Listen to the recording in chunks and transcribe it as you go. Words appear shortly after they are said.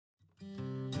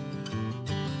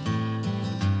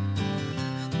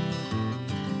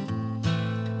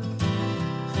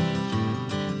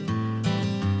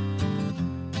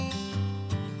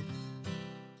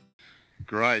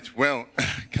Great. Well,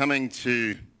 coming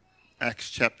to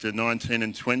Acts chapter 19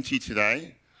 and 20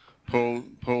 today,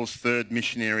 Paul's third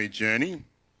missionary journey.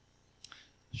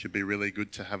 Should be really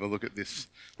good to have a look at this.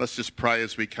 Let's just pray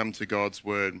as we come to God's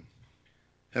word.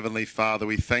 Heavenly Father,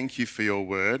 we thank you for your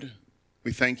word.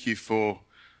 We thank you for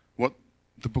what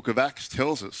the book of Acts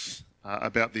tells us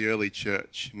about the early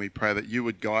church. And we pray that you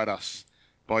would guide us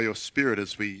by your Spirit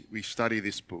as we study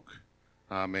this book.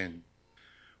 Amen.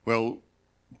 Well,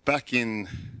 back in,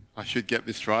 I should get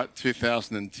this right,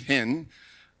 2010,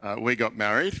 we got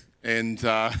married and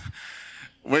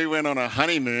we went on a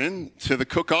honeymoon to the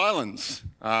Cook Islands,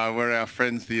 where our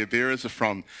friends the Abiras are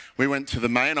from. We went to the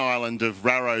main island of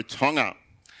Rarotonga,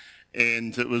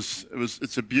 and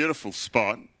it's a beautiful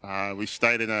spot. We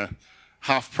stayed in a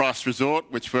half-price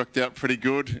resort, which worked out pretty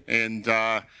good, and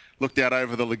looked out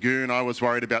over the lagoon. I was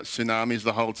worried about tsunamis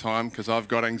the whole time because I've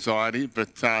got anxiety,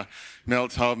 but Mel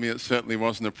told me it certainly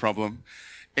wasn't a problem.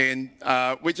 And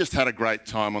we just had a great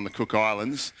time on the Cook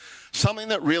Islands. Something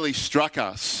that really struck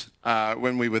us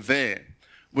when we were there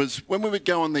was when we would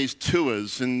go on these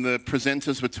tours and the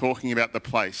presenters were talking about the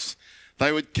place,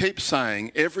 they would keep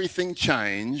saying everything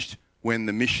changed when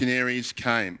the missionaries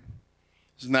came.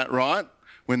 Isn't that right?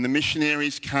 When the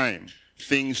missionaries came,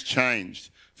 things changed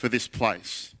for this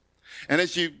place. And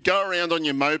as you go around on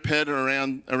your moped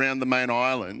around the main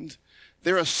island,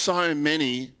 there are so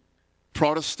many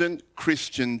Protestant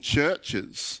Christian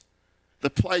churches. The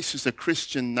place is a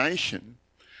Christian nation.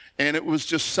 And it was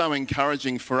just so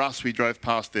encouraging for us. We drove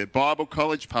past their Bible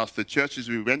college, past the churches.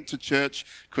 We went to church,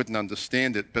 couldn't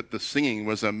understand it, but the singing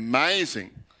was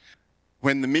amazing.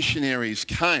 When the missionaries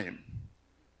came,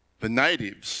 the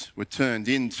natives were turned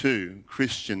into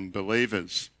Christian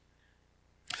believers.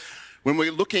 When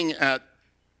we're looking at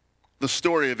the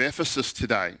story of Ephesus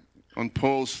today, on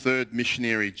Paul's third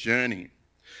missionary journey,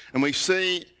 and we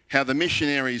see how the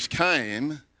missionaries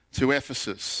came to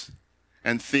Ephesus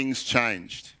and things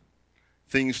changed.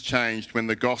 Things changed when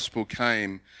the gospel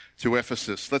came to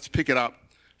Ephesus. Let's pick it up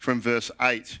from verse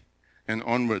 8 and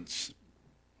onwards.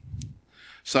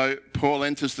 So Paul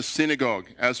enters the synagogue,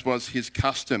 as was his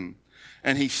custom,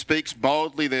 and he speaks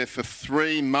boldly there for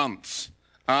 3 months,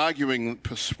 arguing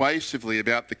persuasively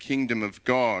about the kingdom of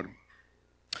God.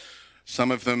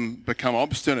 Some of them become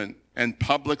obstinate and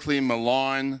publicly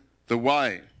malign the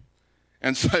way.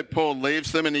 And so Paul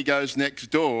leaves them and he goes next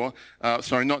door,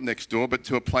 not next door, but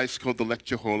to a place called the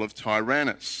Lecture Hall of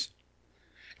Tyrannus.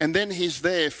 And then he's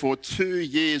there for 2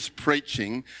 years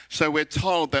preaching. So we're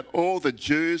told that all the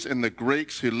Jews and the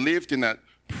Greeks who lived in that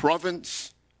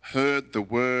province heard the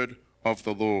word of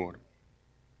the Lord.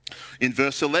 In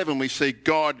verse 11, we see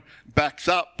God backs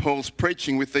up Paul's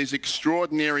preaching with these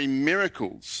extraordinary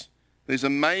miracles, these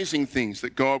amazing things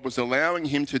that God was allowing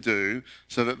him to do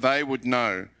so that they would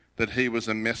know that he was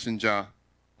a messenger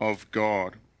of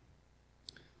God.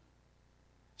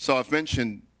 So I've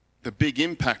mentioned the big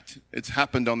impact it's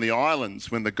happened on the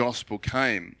islands when the gospel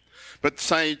came. But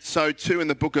so too in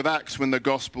the book of Acts, when the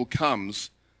gospel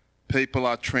comes, people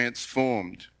are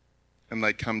transformed and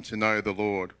they come to know the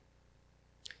Lord.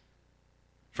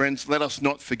 Friends, let us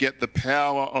not forget the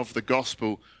power of the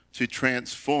gospel to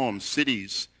transform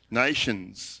cities,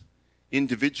 nations,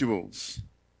 individuals.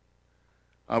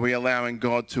 Are we allowing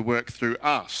God to work through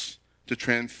us to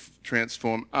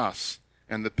transform us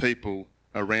and the people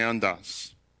around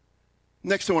us?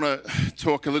 Next, I want to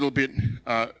talk a little bit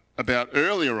about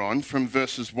earlier on from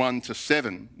verses 1 to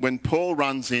 7, when Paul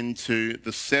runs into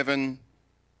the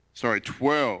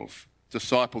 12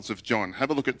 disciples of John. Have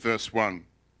a look at verse 1.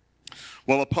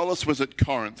 While Apollos was at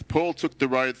Corinth, Paul took the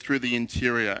road through the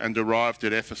interior and arrived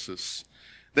at Ephesus.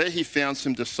 There he found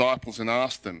some disciples and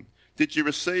asked them, "Did you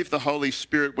receive the Holy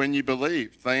Spirit when you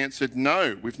believed?" They answered,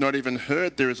 "No, we've not even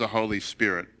heard there is a Holy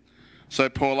Spirit." So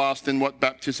Paul asked, "Then what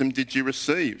baptism did you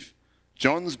receive?"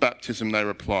 "John's baptism," they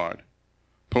replied.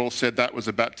 Paul said that was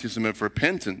a baptism of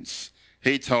repentance.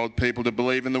 He told people to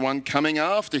believe in the one coming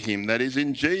after him, that is,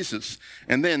 in Jesus.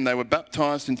 And then they were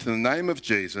baptized into the name of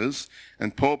Jesus,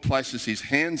 and Paul places his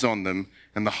hands on them,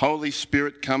 and the Holy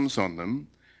Spirit comes on them,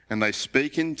 and they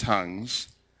speak in tongues,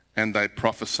 and they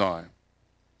prophesy.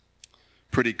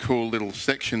 Pretty cool little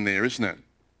section there, isn't it?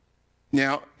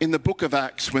 Now, in the book of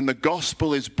Acts, when the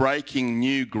gospel is breaking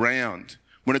new ground,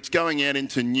 when it's going out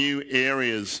into new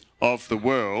areas of the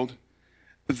world,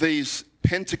 these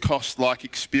Pentecost-like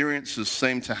experiences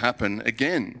seem to happen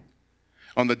again.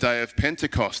 On the day of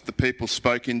Pentecost, the people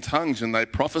spoke in tongues and they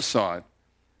prophesied.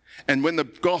 And when the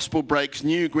gospel breaks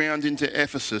new ground into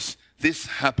Ephesus, this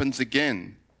happens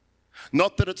again.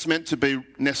 Not that it's meant to be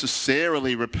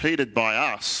necessarily repeated by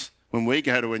us when we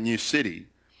go to a new city,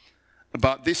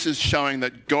 But this is showing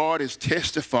that God is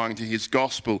testifying to his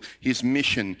gospel, his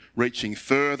mission, reaching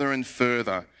further and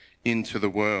further into the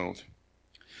world.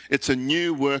 It's a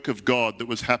new work of God that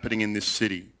was happening in this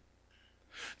city.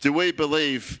 Do we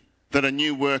believe that a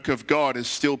new work of God is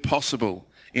still possible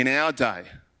in our day?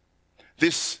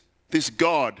 This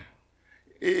God,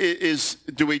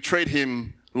 do we treat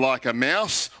him like a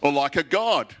mouse or like a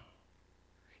God?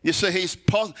 You see,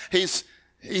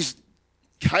 he's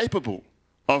capable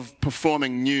of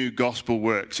performing new gospel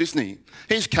works, isn't he?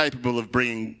 He's capable of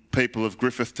bringing people of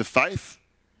Griffith to faith,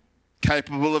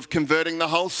 capable of converting the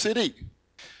whole city.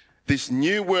 This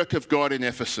new work of God in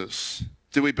Ephesus,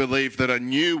 do we believe that a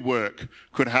new work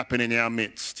could happen in our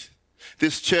midst?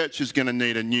 This church is going to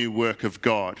need a new work of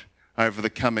God over the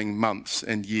coming months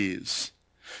and years.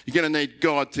 You're going to need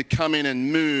God to come in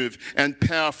and move and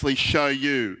powerfully show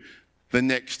you the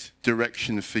next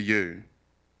direction for you.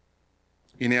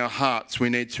 In our hearts, we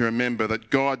need to remember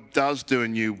that God does do a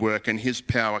new work and his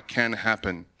power can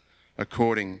happen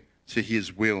according to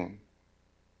his will.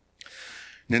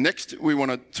 Now, next we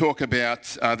want to talk about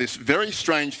this very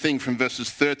strange thing from verses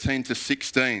 13 to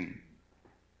 16.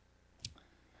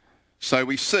 So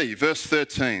we see, verse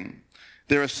 13,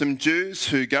 there are some Jews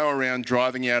who go around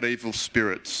driving out evil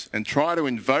spirits and try to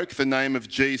invoke the name of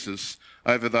Jesus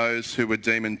over those who were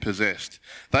demon-possessed.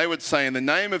 They would say, in the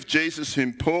name of Jesus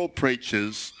whom Paul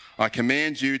preaches, I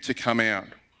command you to come out.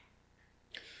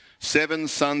 7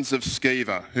 sons of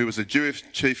Sceva, who was a Jewish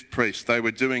chief priest, they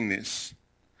were doing this.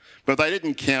 But they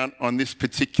didn't count on this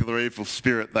particular evil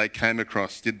spirit they came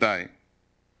across, did they?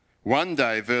 One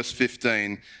day, verse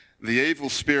 15, the evil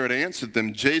spirit answered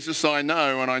them, Jesus I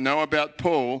know, and I know about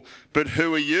Paul, but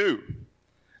who are you?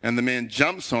 And the man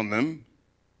jumps on them,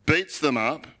 beats them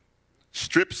up,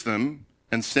 strips them,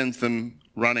 and sends them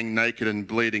running naked and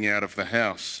bleeding out of the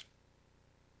house.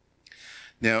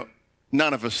 Now,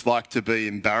 none of us like to be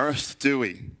embarrassed, do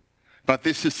we? But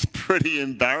this is pretty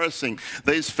embarrassing.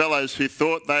 These fellows who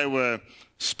thought they were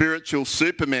spiritual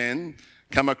supermen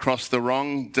come across the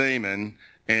wrong demon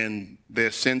and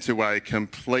they're sent away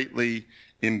completely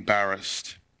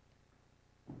embarrassed.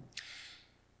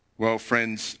 Well,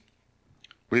 friends,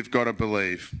 we've got to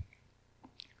believe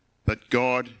that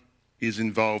God is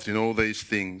involved in all these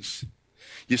things.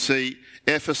 You see,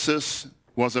 Ephesus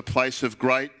was a place of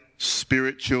great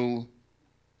spiritual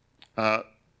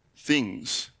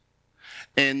things.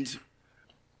 And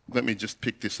let me just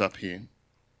pick this up here.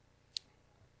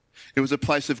 It was a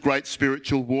place of great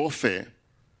spiritual warfare.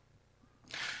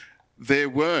 There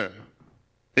were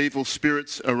evil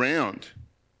spirits around.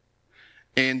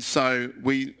 And so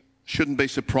we shouldn't be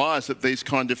surprised that these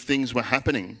kind of things were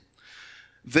happening.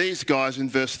 These guys in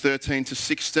verse 13 to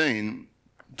 16,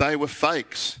 they were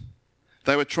fakes.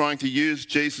 They were trying to use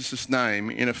Jesus' name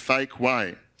in a fake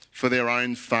way for their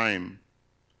own fame.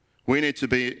 We need to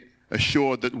be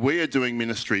assured that we are doing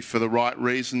ministry for the right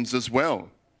reasons as well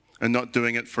and not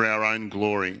doing it for our own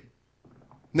glory.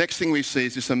 Next thing we see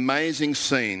is this amazing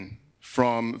scene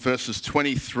from verses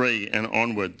 23 and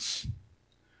onwards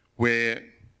where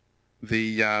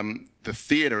the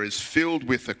theatre is filled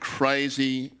with a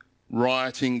crazy,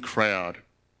 rioting crowd.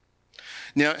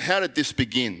 Now, how did this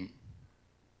begin?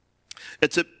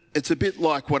 It's a bit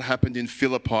like what happened in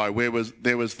Philippi, where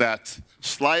there was that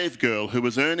slave girl who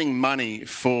was earning money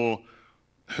for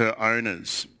her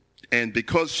owners. And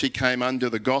because she came under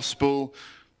the gospel,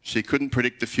 she couldn't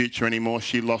predict the future anymore.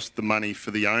 She lost the money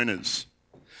for the owners.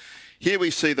 Here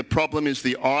we see the problem is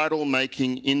the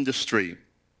idol-making industry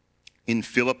in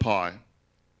Philippi.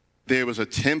 There was a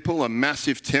temple, a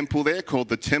massive temple there called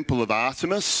the Temple of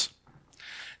Artemis.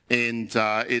 And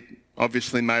it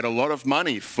obviously made a lot of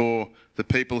money for the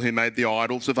people who made the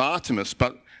idols of Artemis.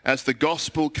 But as the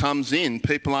gospel comes in,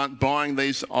 people aren't buying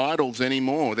these idols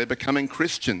anymore. They're becoming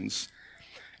Christians.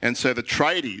 And so the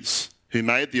tradies who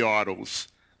made the idols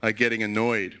are getting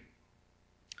annoyed.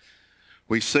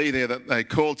 We see there that they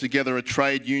called together a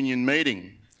trade union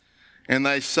meeting. And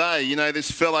they say, you know,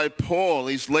 this fellow Paul,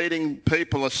 he's leading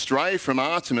people astray from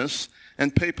Artemis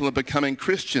and people are becoming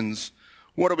Christians.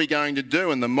 What are we going to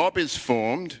do? And the mob is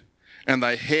formed and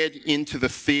they head into the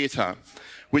theatre,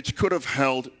 which could have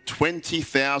held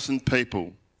 20,000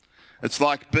 people. It's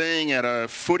like being at a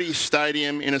footy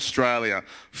stadium in Australia,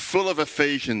 full of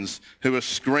Ephesians who are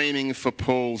screaming for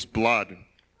Paul's blood.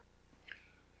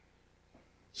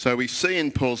 So we see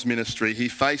in Paul's ministry, he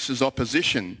faces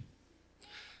opposition.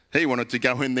 He wanted to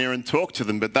go in there and talk to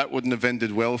them, but that wouldn't have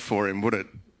ended well for him, would it?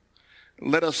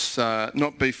 Let us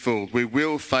not be fooled. We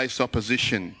will face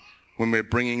opposition when we're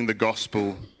bringing the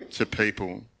gospel to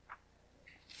people.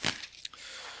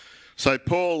 So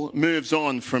Paul moves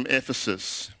on from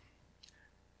Ephesus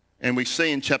And we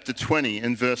see in chapter 20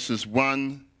 in verses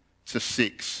 1 to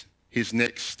 6 his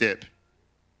next step.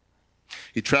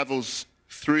 He travels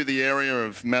through the area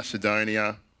of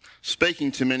Macedonia,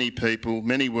 speaking to many people,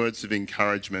 many words of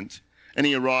encouragement, and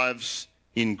he arrives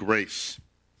in Greece,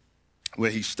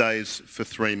 where he stays for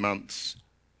 3 months.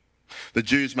 The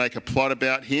Jews make a plot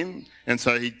about him, and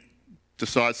so he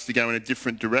decides to go in a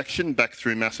different direction back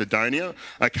through Macedonia,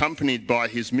 accompanied by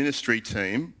his ministry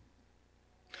team,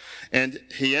 and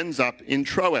he ends up in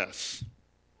Troas.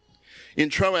 In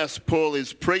Troas, Paul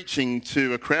is preaching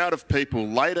to a crowd of people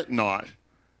late at night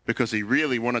because he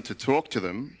really wanted to talk to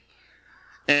them.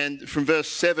 And from verse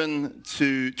 7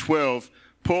 to 12,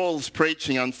 Paul's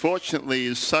preaching, unfortunately,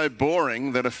 is so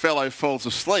boring that a fellow falls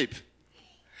asleep.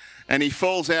 And he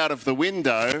falls out of the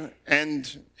window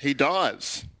and he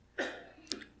dies.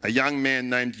 A young man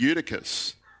named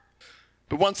Eutychus.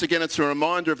 But once again, it's a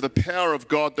reminder of the power of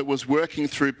God that was working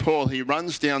through Paul. He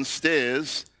runs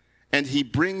downstairs and he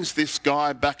brings this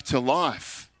guy back to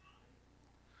life.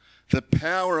 The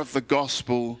power of the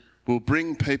gospel will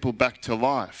bring people back to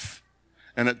life,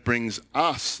 and it brings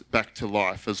us back to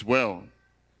life as well.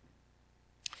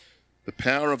 The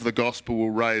power of the gospel will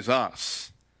raise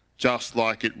us, just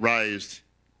like it raised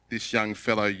this young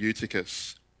fellow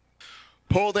Eutychus.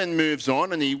 Paul then moves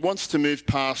on, and he wants to move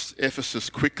past Ephesus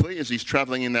quickly as he's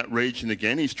travelling in that region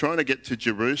again. He's trying to get to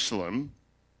Jerusalem,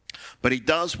 but he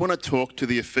does want to talk to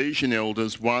the Ephesian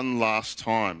elders one last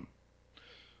time.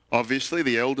 Obviously,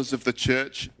 the elders of the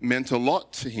church meant a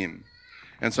lot to him,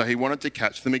 and so he wanted to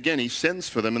catch them again. He sends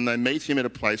for them, and they meet him at a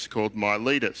place called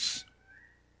Miletus.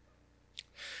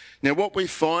 Now, what we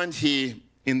find here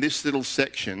in this little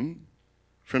section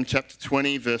from chapter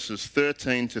 20, verses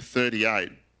 13 to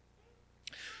 38,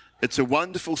 it's a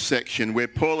wonderful section where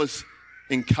Paul is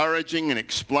encouraging and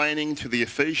explaining to the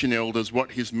Ephesian elders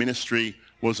what his ministry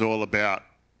was all about.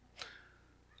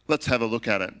 Let's have a look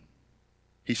at it.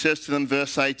 He says to them,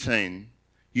 verse 18,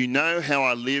 "You know how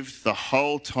I lived the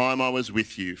whole time I was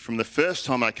with you, from the first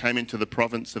time I came into the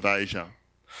province of Asia.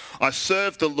 I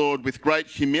served the Lord with great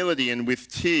humility and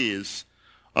with tears.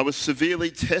 I was severely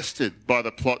tested by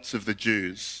the plots of the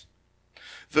Jews."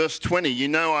 Verse 20, "You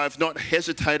know I have not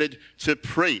hesitated to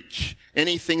preach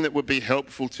anything that would be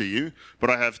helpful to you,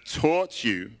 but I have taught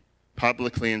you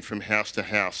publicly and from house to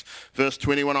house." Verse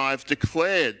 21, "I have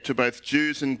declared to both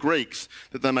Jews and Greeks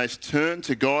that they may turn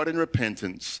to God in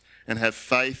repentance and have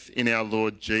faith in our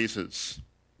Lord Jesus."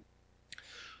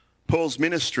 Paul's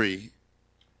ministry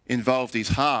involved his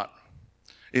heart.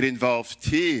 It involved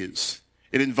tears.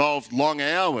 It involved long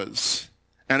hours.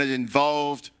 And it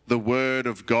involved the Word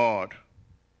of God.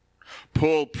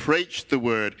 Paul preached the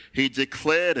Word. He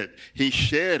declared it. He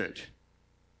shared it.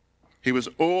 He was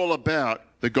all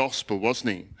about the gospel,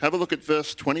 wasn't he? Have a look at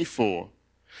verse 24.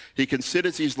 He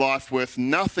considers his life worth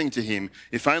nothing to him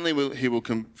if only he will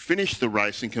finish the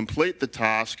race and complete the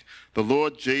task the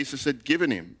Lord Jesus had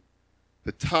given him,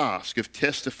 the task of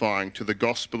testifying to the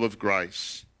gospel of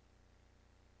grace.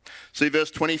 See,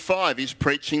 verse 25, he's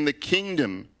preaching the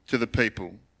kingdom to the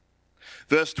people.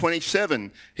 Verse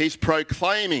 27, he's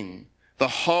proclaiming the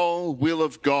whole will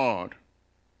of God.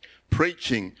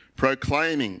 Preaching,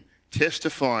 proclaiming,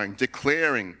 testifying,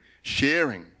 declaring,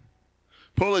 sharing.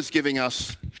 Paul is giving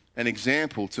us an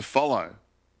example to follow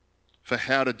for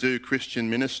how to do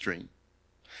Christian ministry.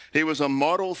 He was a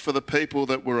model for the people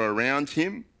that were around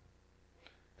him,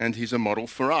 and he's a model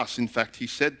for us. In fact, he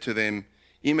said to them,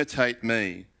 "Imitate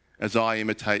me as I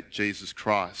imitate Jesus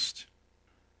Christ."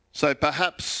 So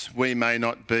perhaps we may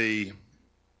not be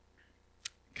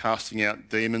casting out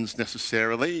demons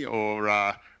necessarily,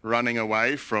 or running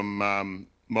away from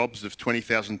mobs of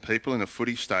 20,000 people in a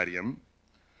footy stadium.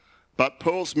 But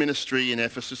Paul's ministry in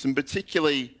Ephesus, and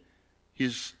particularly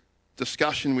his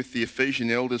discussion with the Ephesian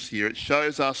elders here, it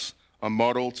shows us a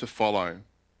model to follow.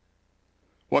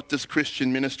 What does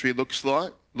Christian ministry look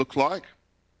like?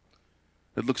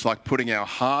 It looks like putting our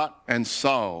heart and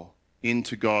soul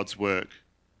into God's work.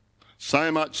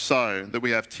 So much so that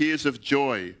we have tears of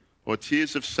joy or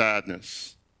tears of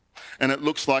sadness. And it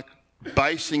looks like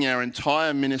basing our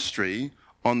entire ministry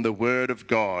on the Word of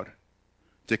God,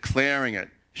 declaring it,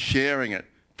 sharing it,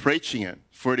 preaching it,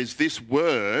 for it is this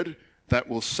Word that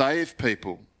will save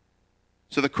people.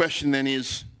 So the question then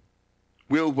is,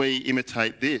 will we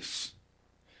imitate this?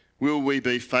 Will we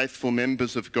be faithful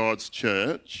members of God's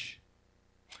church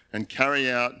and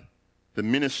carry out the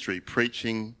ministry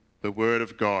preaching the Word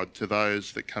of God to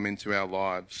those that come into our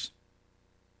lives?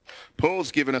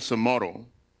 Paul's given us a model,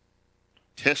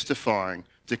 testifying,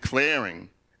 declaring,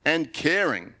 and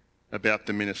caring about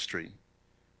the ministry.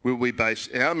 Will we base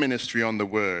our ministry on the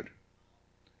Word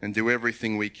and do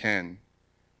everything we can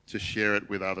to share it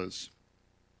with others.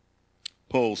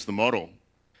 Paul's the model.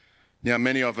 Now,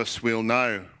 many of us will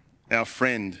know our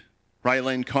friend,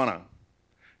 Raylene Connor,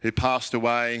 who passed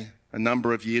away a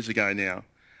number of years ago now.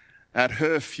 At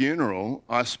her funeral,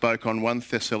 I spoke on 1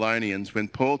 Thessalonians when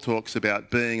Paul talks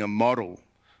about being a model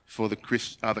for the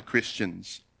other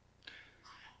Christians.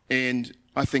 And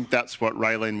I think that's what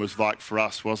Raylene was like for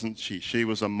us, wasn't she? She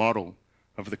was a model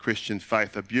of the Christian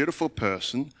faith, a beautiful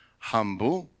person,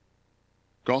 humble,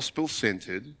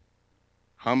 gospel-centred,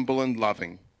 humble and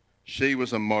loving. She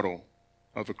was a model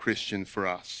of a Christian for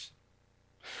us.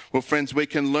 Well, friends, we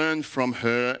can learn from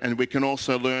her, and we can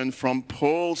also learn from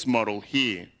Paul's model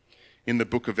here in the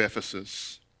book of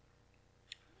Ephesus.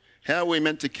 How are we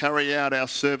meant to carry out our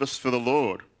service for the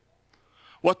Lord?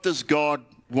 What does God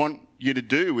want you to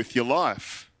do with your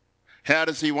life? How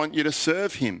does he want you to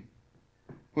serve him?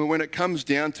 Well, when it comes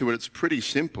down to it, it's pretty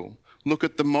simple. Look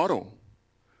at the model.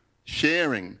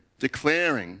 Sharing,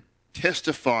 declaring,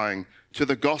 testifying to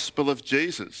the gospel of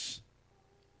Jesus.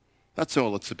 That's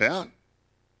all it's about.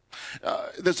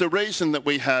 There's a reason that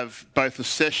we have both a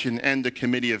session and a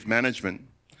committee of management.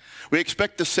 We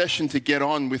expect the session to get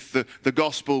on with the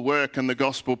gospel work and the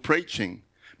gospel preaching,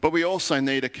 but we also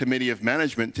need a committee of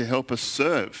management to help us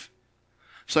serve.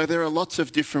 So there are lots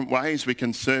of different ways we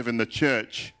can serve in the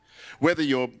church, whether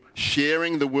you're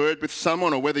sharing the word with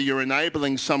someone or whether you're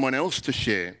enabling someone else to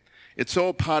share. It's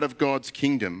all part of God's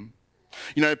kingdom.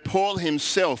 You know, Paul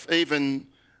himself even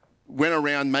went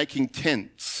around making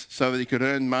tents so that he could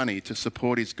earn money to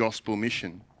support his gospel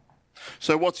mission.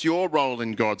 So what's your role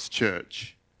in God's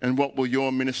church? And what will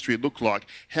your ministry look like?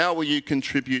 How will you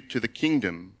contribute to the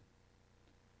kingdom?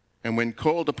 And when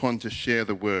called upon to share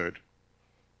the word,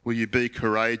 will you be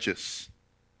courageous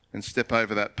and step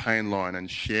over that pain line and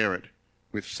share it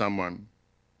with someone?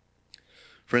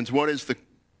 Friends, what is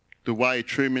the way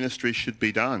true ministry should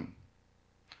be done?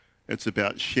 It's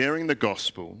about sharing the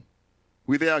gospel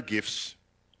with our gifts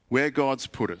where God's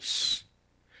put us,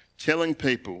 telling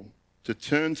people to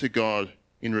turn to God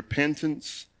in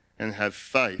repentance and have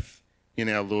faith in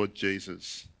our Lord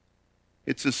Jesus.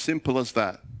 It's as simple as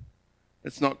that.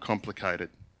 It's not complicated.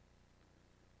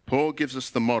 Paul gives us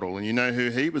the model, and you know who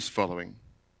he was following?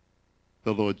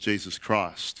 The Lord Jesus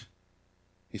Christ.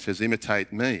 He says,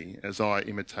 imitate me as I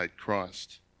imitate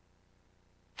Christ.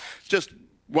 Just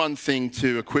one thing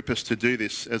to equip us to do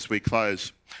this as we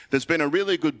close. There's been a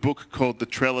really good book called The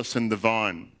Trellis and the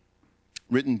Vine,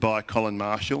 written by Colin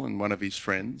Marshall and one of his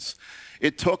friends.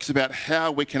 It talks about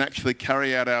how we can actually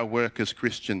carry out our work as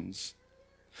Christians.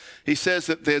 He says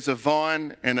that there's a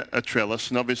vine and a trellis,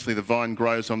 and obviously the vine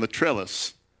grows on the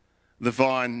trellis. The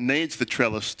vine needs the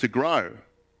trellis to grow.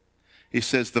 He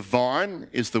says the vine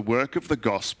is the work of the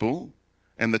gospel,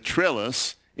 and the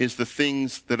trellis is the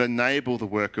things that enable the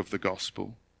work of the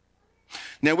gospel.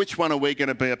 Now, which one are we going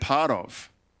to be a part of?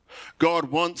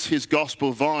 God wants his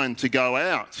gospel vine to go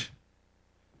out,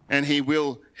 and he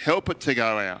will help it to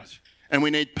go out. And we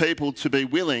need people to be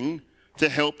willing to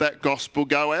help that gospel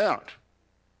go out.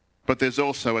 But there's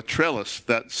also a trellis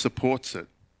that supports it.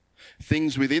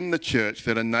 Things within the church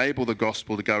that enable the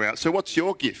gospel to go out. So what's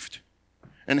your gift?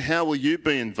 And how will you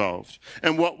be involved?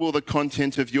 And what will the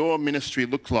content of your ministry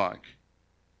look like?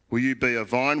 Will you be a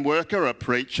vine worker, a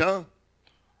preacher,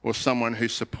 or someone who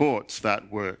supports that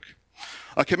work?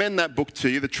 I commend that book to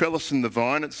you, The Trellis and the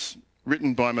Vine. It's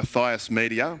written by Matthias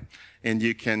Media, and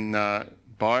you can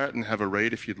buy it and have a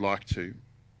read if you'd like to.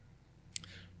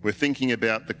 We're thinking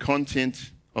about the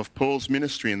content of Paul's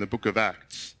ministry in the book of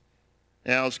Acts.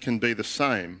 Ours can be the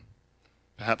same,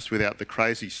 perhaps without the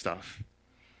crazy stuff.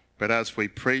 But as we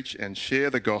preach and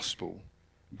share the gospel,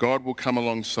 God will come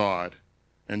alongside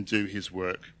and do his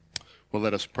work. Well,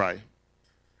 let us pray.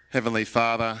 Heavenly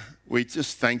Father, we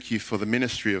just thank you for the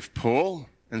ministry of Paul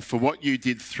and for what you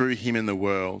did through him in the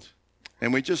world.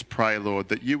 And we just pray, Lord,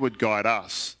 that you would guide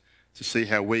us to see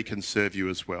how we can serve you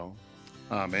as well.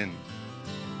 Amen.